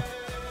Simcha!